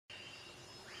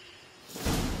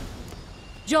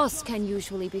Joss can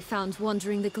usually be found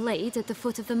wandering the glade at the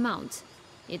foot of the mount.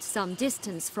 It's some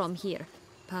distance from here,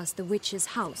 past the witch's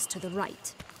house to the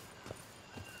right.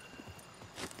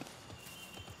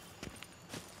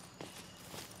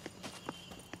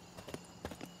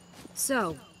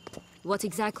 So, what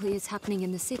exactly is happening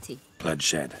in the city?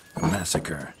 Bloodshed. A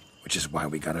massacre. Which is why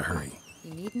we gotta hurry.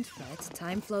 You needn't fret.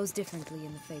 Time flows differently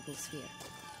in the Fable Sphere.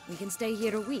 We can stay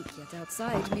here a week, yet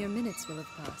outside mere minutes will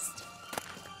have passed.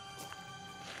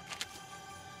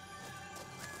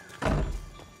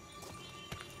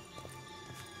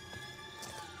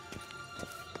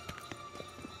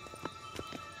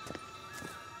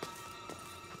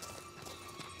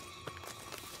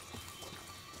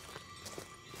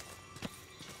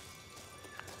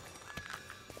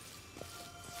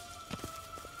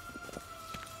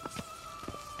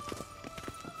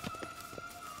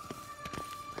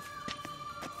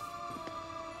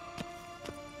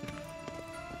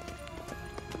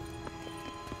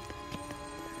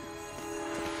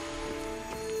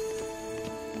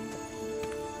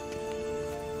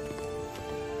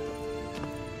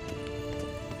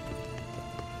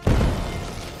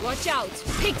 Watch out!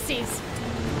 Pixies!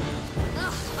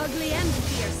 Ugh, ugly and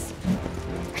fierce.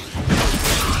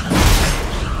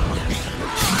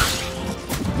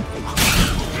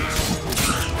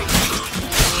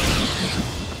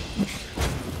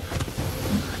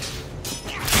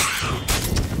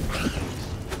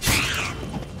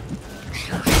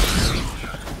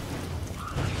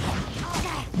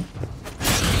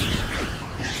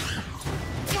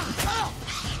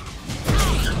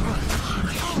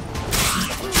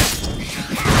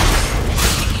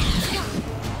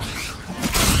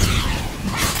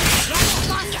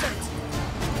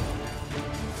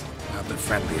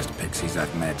 Friendliest pixies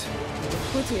I've met.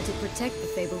 Put here to protect the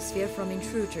Fable Sphere from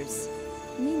intruders.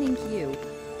 Meaning you.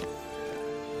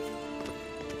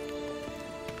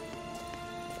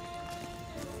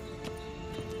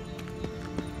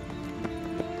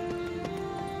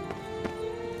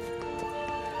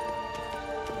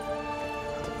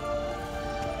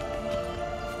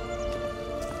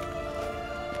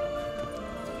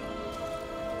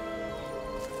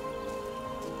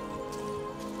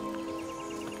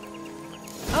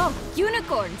 Oh,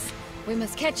 unicorns! We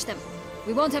must catch them.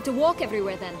 We won't have to walk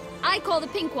everywhere then. I call the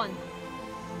pink one.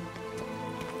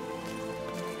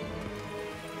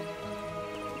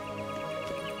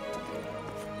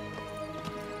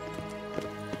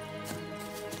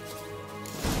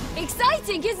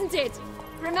 Exciting, isn't it?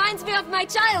 Reminds me of my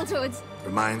childhood.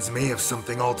 Reminds me of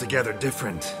something altogether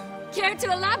different. Care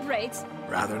to elaborate?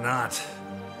 Rather not.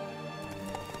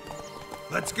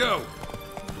 Let's go!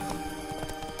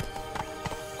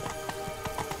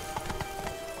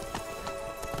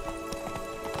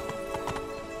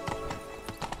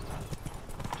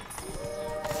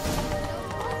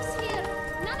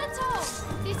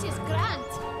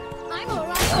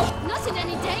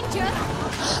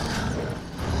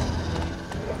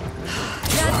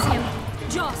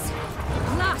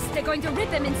 They're going to rip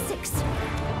him in six.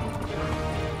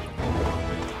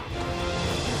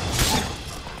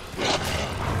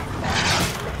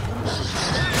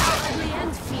 Ugly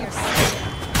and fierce.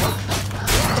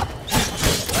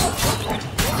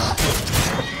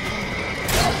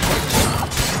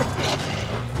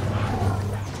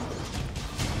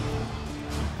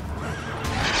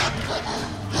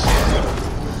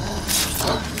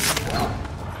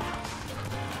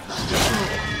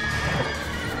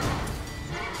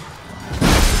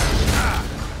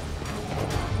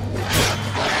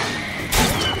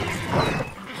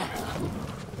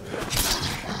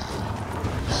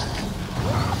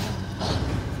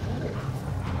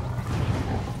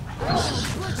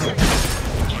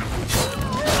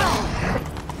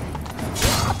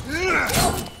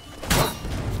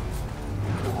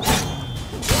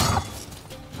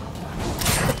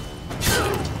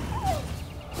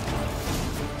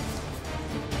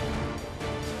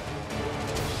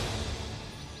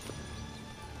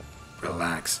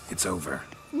 Relax, it's over.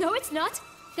 No, it's not.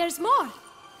 There's more.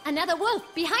 Another wolf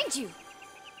behind you.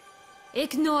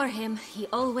 Ignore him. He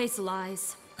always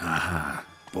lies. Aha.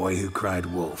 Boy who cried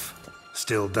wolf.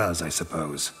 Still does, I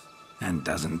suppose. And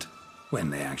doesn't, when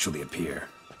they actually appear.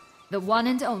 The one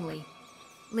and only.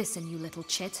 Listen, you little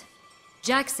chit.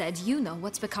 Jack said you know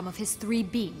what's become of his 3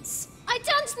 beans. I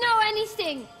don't know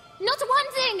anything! Not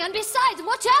one thing, and besides,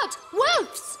 watch out!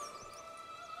 Wolves!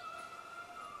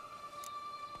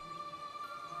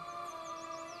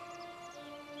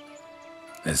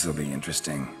 This'll be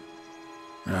interesting.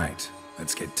 Right,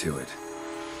 let's get to it.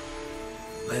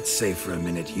 Let's say for a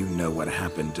minute you know what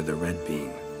happened to the red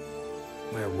bean.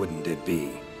 Where wouldn't it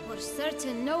be? For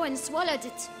certain, no one swallowed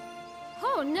it.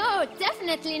 Oh no,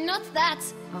 definitely not that.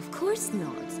 Of course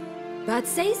not. But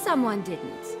say someone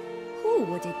didn't. Who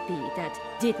would it be that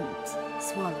didn't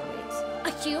swallow it?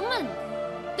 A human.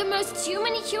 The most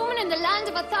human in the land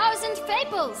of 1,000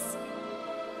 fables.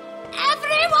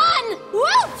 Everyone!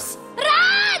 Wolves!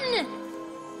 Run!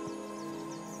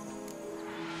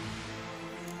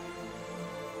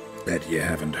 Bet you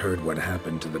haven't heard what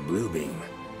happened to the blue beam.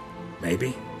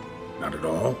 Maybe? Not at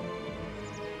all?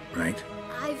 Right?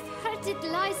 I've heard it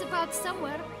lies about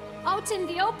somewhere, out in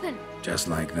the open. Just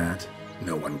like that?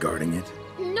 No one guarding it?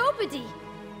 Nobody.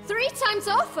 3 times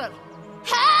over.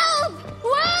 Help!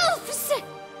 Wolves!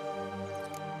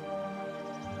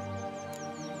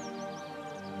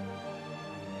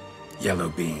 Yellow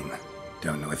beam.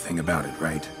 Don't know a thing about it,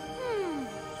 right?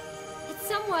 It's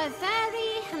somewhere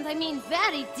very, and I mean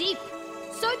very deep.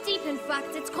 So deep, in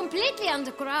fact, it's completely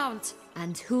underground.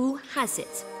 And who has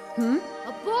it?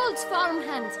 A bold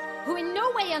farmhand, who in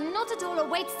no way and not at all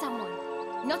awaits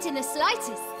someone. Not in the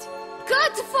slightest.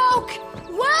 Good folk!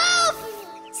 Wolf!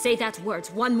 Say that word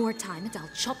one more time and I'll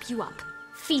chop you up.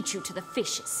 Feed you to the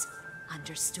fishes.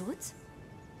 Understood?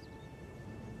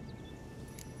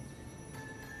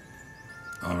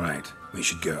 All right, we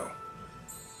should go.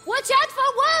 Watch out for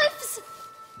wolves!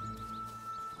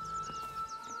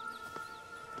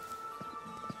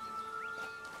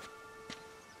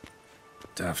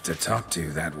 Tough to talk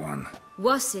to, that one.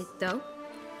 Was it, though?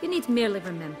 You need merely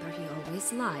remember he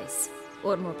always lies.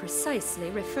 Or more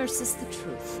precisely, reverses the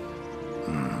truth.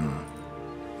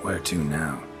 Where to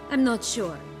now? I'm not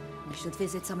sure. We should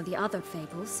visit some of the other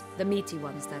fables. The meaty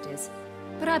ones, that is.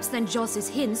 Perhaps then Joss's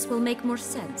hints will make more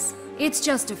sense. It's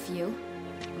just a few.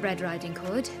 Red Riding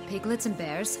Hood, piglets and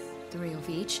bears, 3 of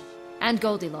each. And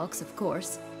Goldilocks, of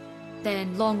course.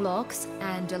 Then Longlocks,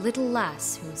 and a little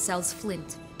lass who sells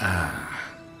flint.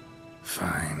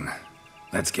 Fine.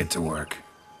 Let's get to work.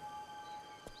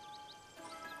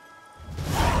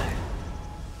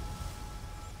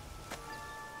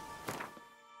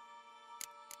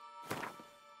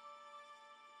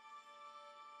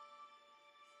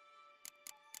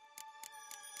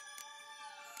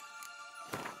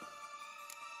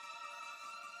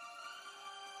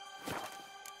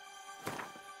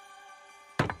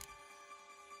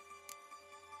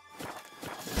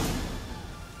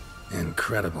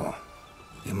 Incredible.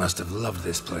 You must have loved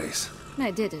this place.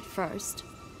 I did at first.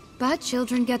 But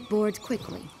children get bored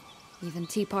quickly. Even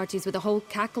tea parties with a whole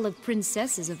cackle of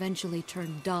princesses eventually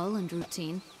turn dull and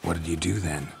routine. What did you do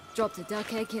then? Dropped a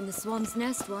duck egg in the swan's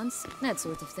nest once, that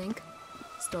sort of thing.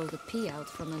 Stole the pea out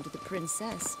from under the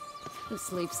princess, who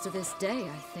sleeps to this day,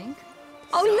 I think.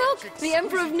 Oh look! The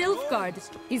Emperor of Nilfgaard!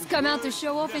 He's come out to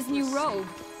show off his new robe.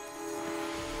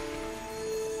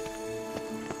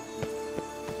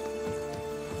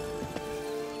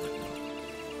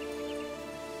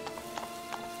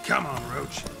 Come on,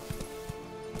 Roach.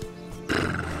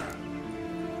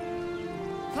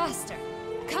 Faster!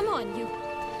 Come on, you...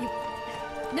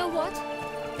 Know what?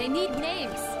 They need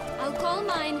names. I'll call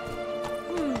mine...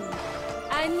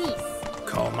 Anise.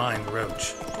 Call mine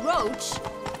Roach. Roach?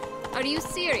 Are you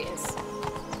serious?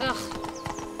 Ugh.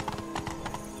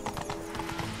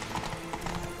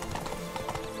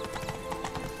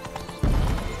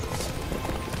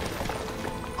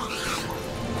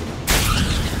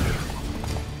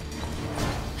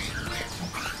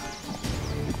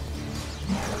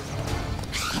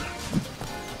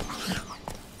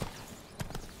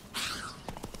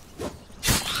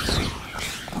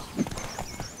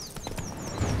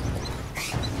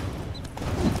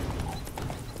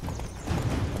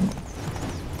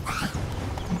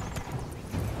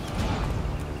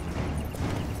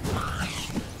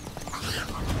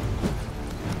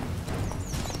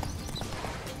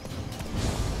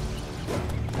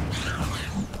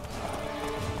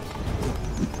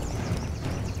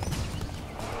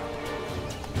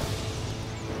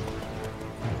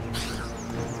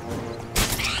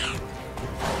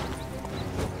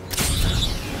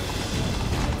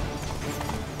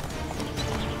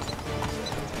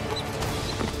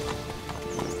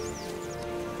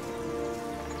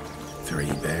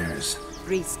 Three bears.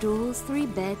 3 stools, 3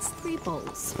 beds, 3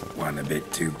 bowls. One a bit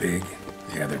too big,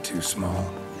 the other too small,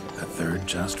 the third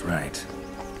just right.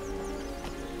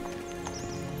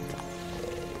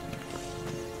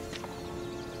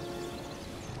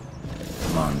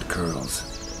 Blonde curls.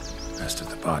 Rest of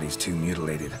the body's too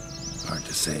mutilated. Hard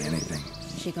to say anything.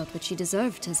 She got what she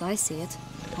deserved, as I see it.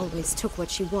 Always took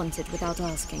what she wanted without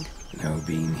asking. No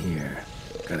bean here.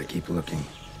 Gotta keep looking.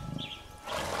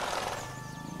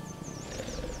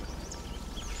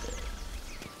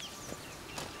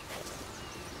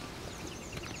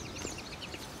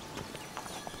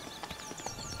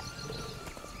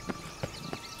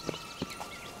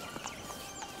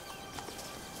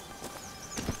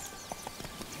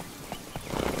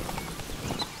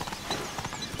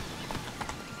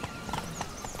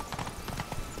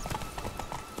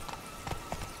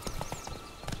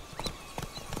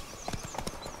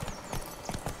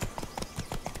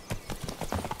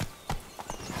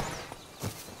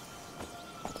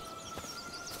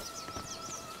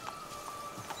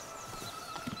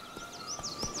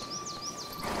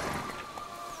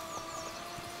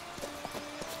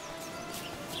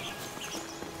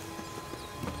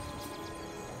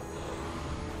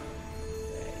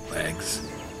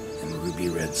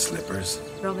 Red slippers?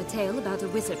 From a tale about a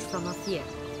wizard from Ophir.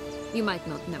 You might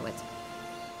not know it.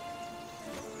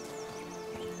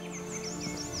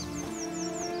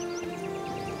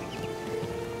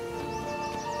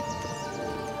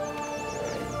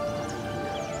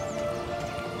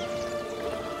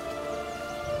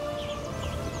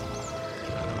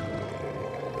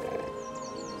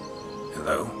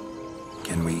 Hello?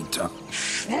 Can we talk?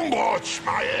 Schwumbotsch,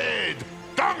 my head!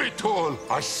 Damn it all!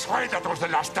 I swear that was the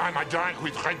last time I drank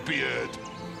with Redbeard.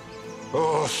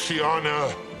 Oh,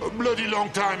 Syana, a bloody long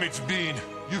time it's been.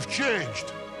 You've changed.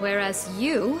 Whereas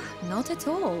you, not at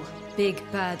all, big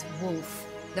bad wolf.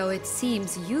 Though it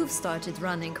seems you've started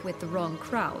running with the wrong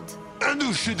crowd. And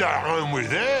who should I run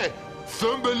with, eh?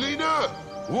 Thumbelina?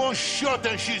 One shot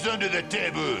and she's under the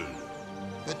table.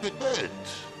 But,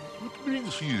 what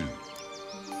brings you?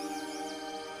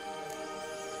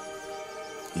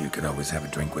 You could always have a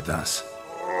drink with us.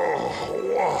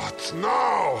 Oh, what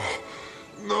now?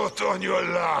 Not on your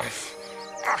life.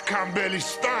 I can barely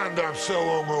stand, I'm so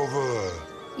hungover.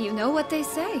 You know what they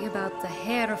say about the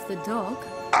hair of the dog?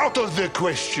 Out of the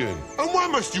question. And why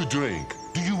must you drink?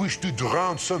 Do you wish to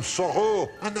drown some sorrow?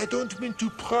 And I don't mean to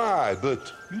pry,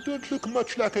 but you don't look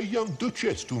much like a young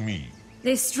duchess to me.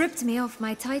 They stripped me of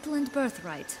my title and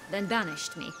birthright, then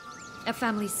banished me. A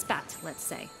family spat, let's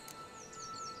say.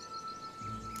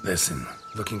 Listen,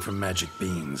 looking for magic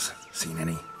beans. Seen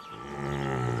any?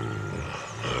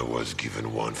 I was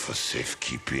given one for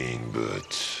safekeeping,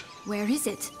 but... Where is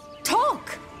it?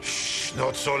 Talk! Shh,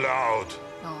 not so loud.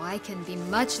 Oh, I can be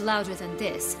much louder than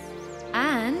this.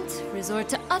 And resort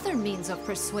to other means of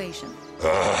persuasion.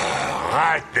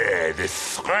 Right there, the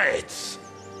threats.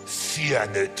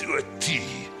 Syana to a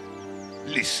T.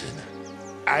 Listen,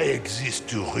 I exist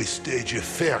to restage a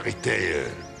fairy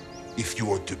tale. If you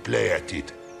want to play at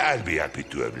it, I'll be happy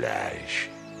to oblige.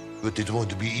 But it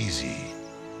won't be easy.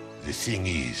 The thing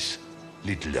is,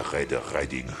 little Red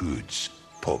Riding Hoods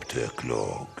popped her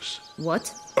clogs.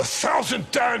 What?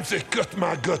 1,000 times they cut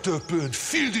my gut open,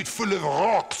 filled it full of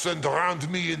rocks and drowned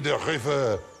me in the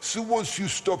river. So once you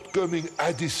stopped coming,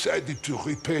 I decided to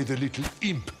repay the little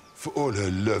imp for all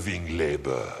her loving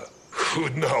labor.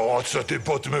 Good now, what's at the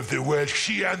bottom of the well?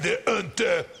 She and the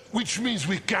hunter, which means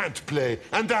we can't play,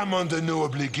 and I'm under no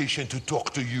obligation to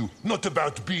talk to you. Not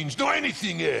about beans, nor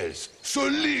anything else. So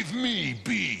leave me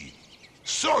be.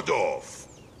 Sod off.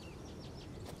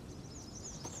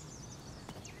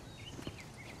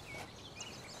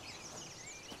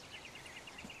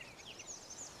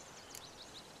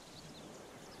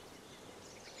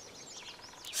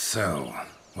 So,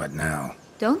 what now?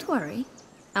 Don't worry.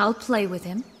 I'll play with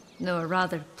him. Or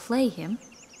rather, play him.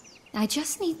 I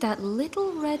just need that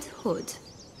little red hood.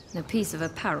 A piece of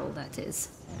apparel, that is.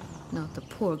 Not the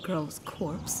poor girl's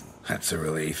corpse. That's a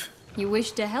relief. You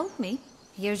wish to help me?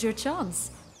 Here's your chance.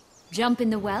 Jump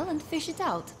in the well and fish it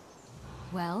out.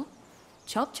 Well,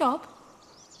 chop chop.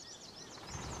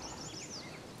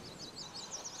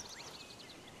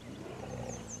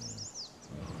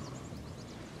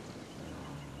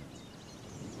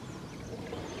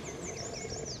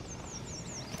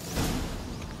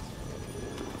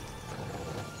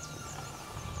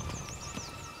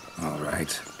 All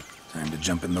right. Time to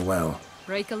jump in the well.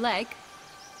 Break a leg.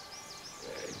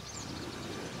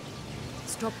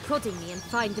 Stop prodding me and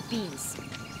find the beans.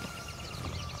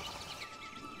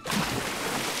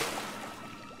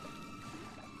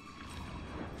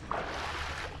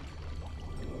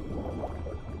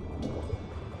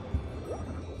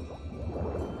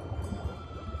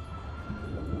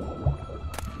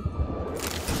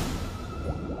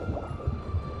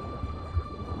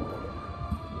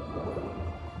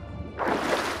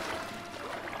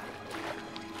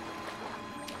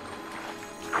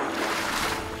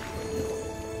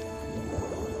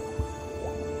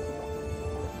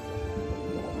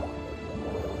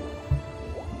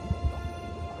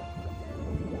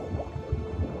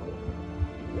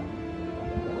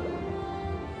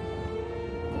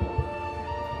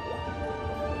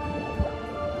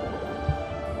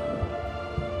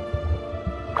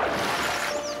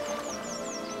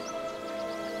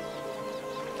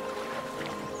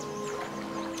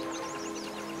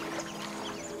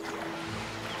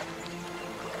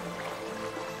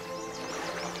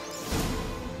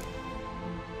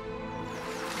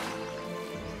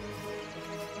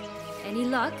 Any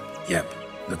luck? Yep,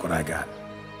 look what I got.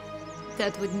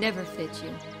 That would never fit you.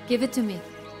 Give it to me.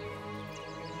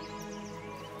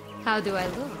 How do I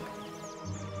look?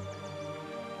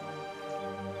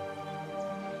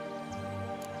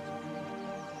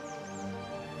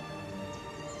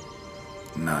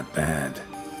 Not bad.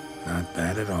 Not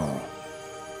bad at all.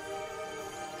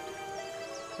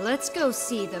 Let's go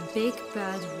see the big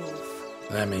bad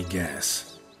wolf. Let me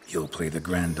guess. You'll play the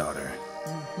granddaughter.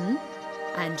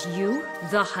 And you,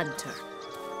 the hunter.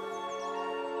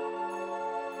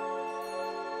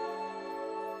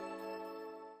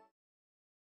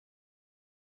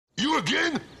 You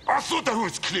again? I thought I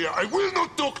was clear. I will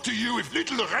not talk to you if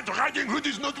little Red Riding Hood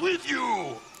is not with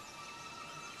you!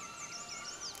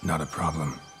 Not a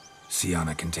problem.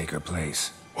 Syana can take her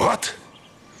place. What?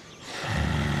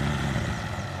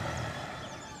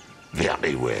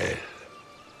 Very well.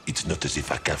 It's not as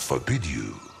if I can forbid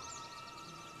you.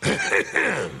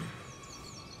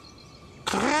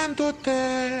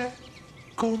 Granddaughter,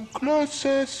 come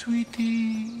closer,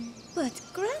 sweetie. But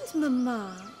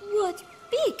Grandmama, what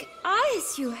big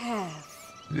eyes you have!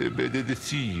 The better to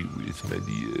see you with, my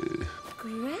dear.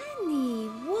 Granny,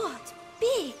 what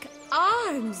big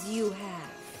arms you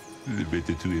have! The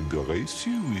better to embrace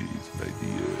you with, my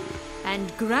dear.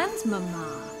 And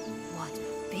Grandmama, what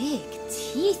big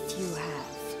teeth you have.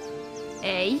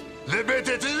 Eh? The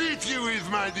better to eat you with,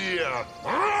 my dear.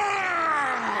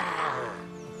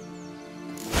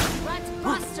 Rat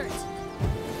bastard!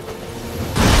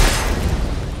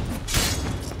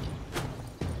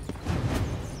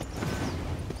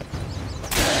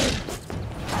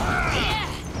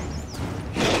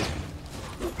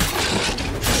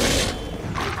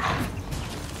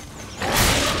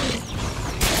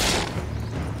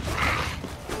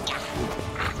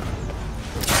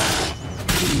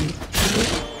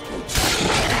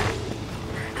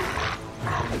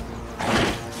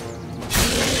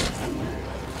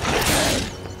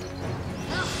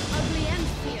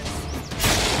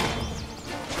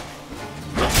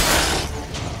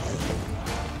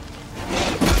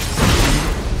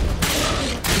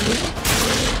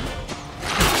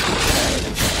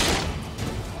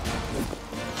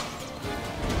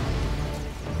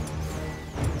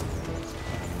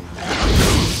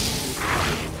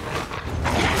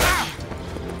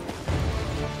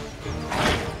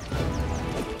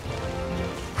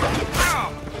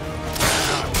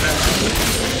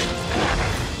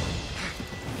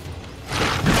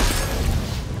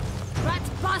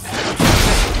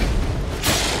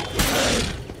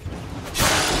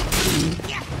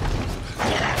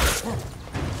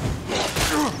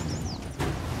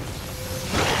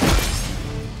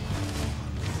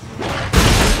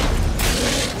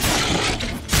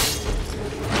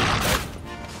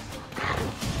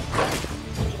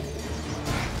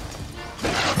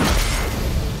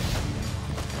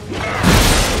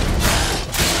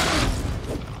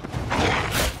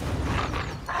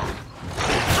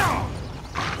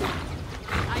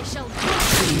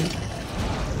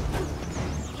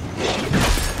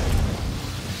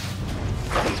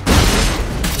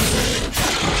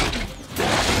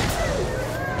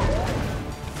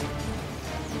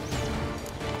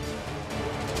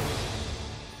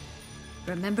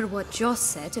 Remember what Joss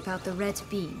said about the red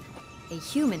bean. A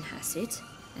human has it,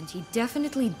 and he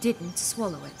definitely didn't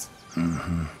swallow it.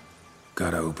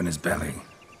 Gotta open his belly.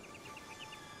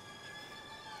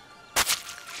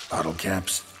 Bottle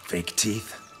caps, fake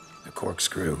teeth, a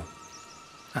corkscrew.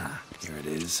 Ah, here it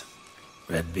is.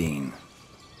 Red bean.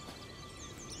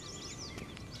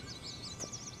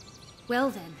 Well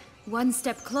then, one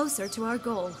step closer to our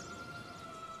goal.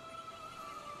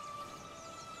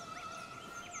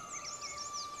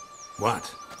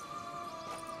 What?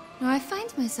 I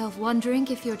find myself wondering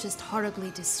if you're just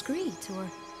horribly discreet, or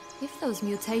if those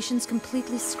mutations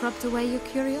completely scrubbed away your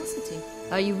curiosity.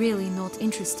 Are you really not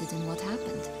interested in what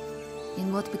happened?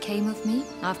 In what became of me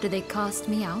after they cast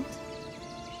me out?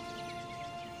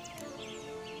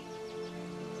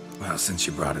 Well, since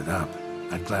you brought it up,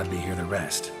 I'd gladly hear the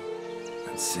rest.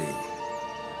 Let's see.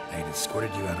 They'd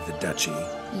escorted you out of the duchy.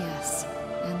 Yes.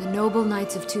 And the noble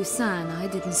knights of Toussaint, I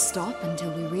didn't stop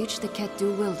until we reached the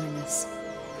Ketdu wilderness.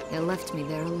 They left me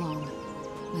there alone,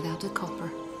 without a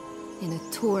copper, in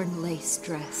a torn lace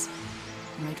dress,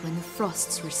 right when the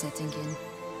frosts were setting in.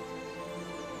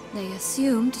 They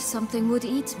assumed something would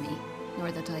eat me,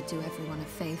 or that I'd do everyone a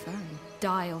favor and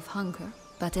die of hunger.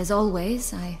 But as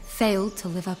always, I failed to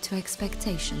live up to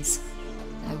expectations.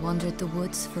 I wandered the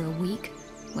woods for a week,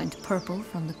 went purple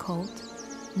from the cold,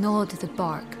 gnawed the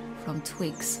bark from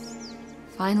twigs.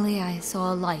 Finally, I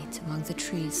saw a light among the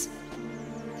trees.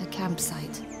 A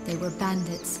campsite. They were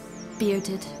bandits,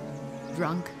 bearded,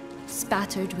 drunk,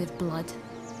 spattered with blood.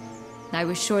 I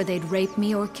was sure they'd rape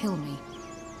me or kill me,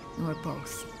 or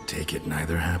both. Take it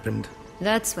neither happened?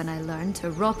 That's when I learned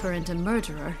a robber and a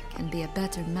murderer can be a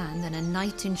better man than a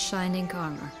knight in shining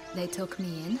armor. They took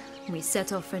me in, we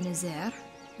set off for Nazaire,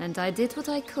 and I did what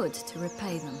I could to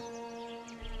repay them.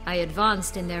 I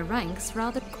advanced in their ranks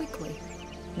rather quickly.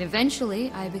 And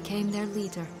eventually, I became their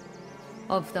leader.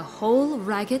 Of the whole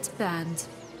ragged band.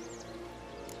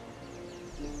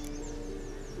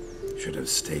 Should have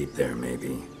stayed there,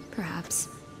 maybe. Perhaps.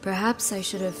 Perhaps I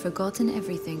should have forgotten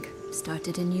everything,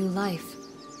 started a new life.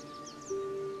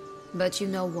 But you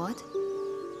know what?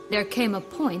 There came a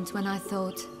point when I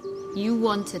thought, you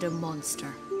wanted a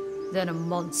monster. Then a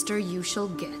monster you shall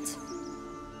get.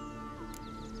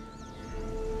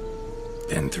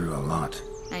 Been through a lot.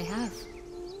 I have.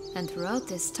 And throughout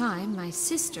this time, my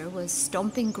sister was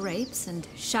stomping grapes and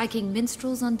shagging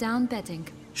minstrels on down bedding.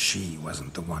 She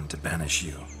wasn't the one to banish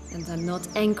you. And I'm not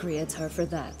angry at her for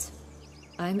that.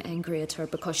 I'm angry at her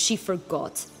because she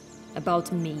forgot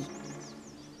about me.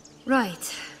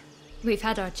 Right. We've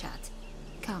had our chat.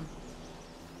 Come.